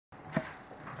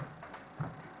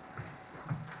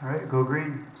All right, go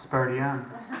green. It's party on.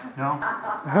 No?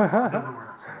 It doesn't work.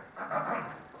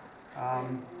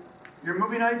 Your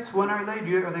movie nights, when are they?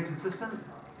 Are they consistent?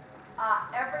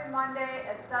 Every Monday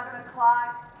at 7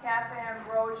 o'clock, Cafe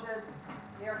Ambrosia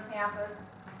near campus,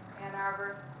 Ann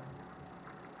Arbor.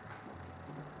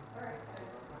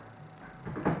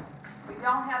 We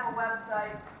don't have a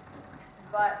website,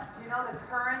 but you know the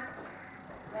current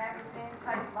magazine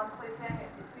type monthly thing?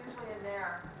 It's usually in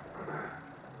there.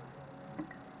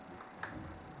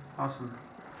 Awesome.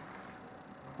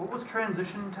 What was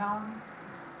Transition Town?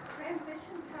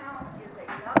 Transition Town is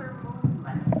another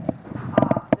movement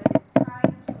that is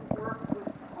trying to work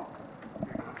with.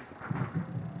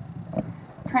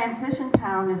 Transition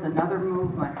Town is another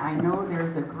movement. I know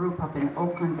there's a group up in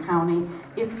Oakland County.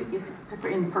 If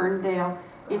in Ferndale,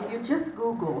 if you just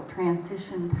Google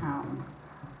Transition Town,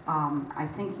 I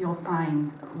think you'll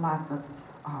find lots of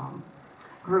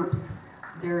groups.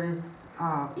 There's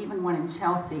even one in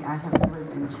Chelsea. I have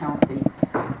lived in Chelsea,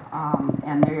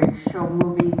 and they show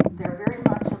movies. They're very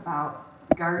much about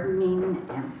gardening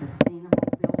and sustainable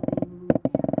building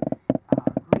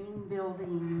and green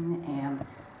building and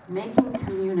making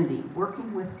community,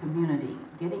 working with community,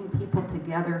 getting people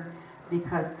together,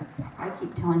 because I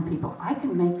keep telling people, I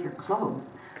can make your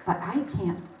clothes, but I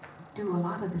can't do a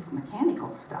lot of this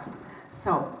mechanical stuff.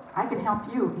 So I can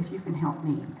help you if you can help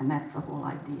me, and that's the whole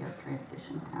idea of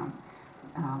Transition Town.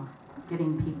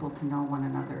 Getting people to know one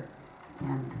another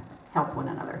and help one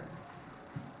another.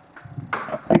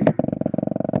 Thank you.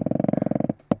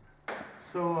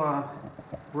 So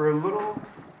we're a little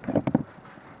early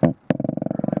with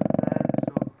that,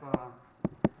 so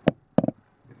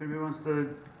if anybody wants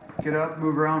to get up,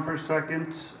 move around for a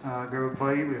second, grab a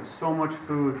bite. We have so much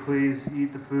food. Please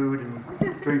eat the food and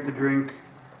drink the drink.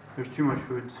 There's too much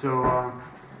food. So,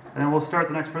 and then we'll start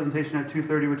the next presentation at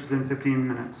 2:30, which is in 15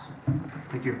 minutes.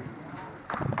 Thank you.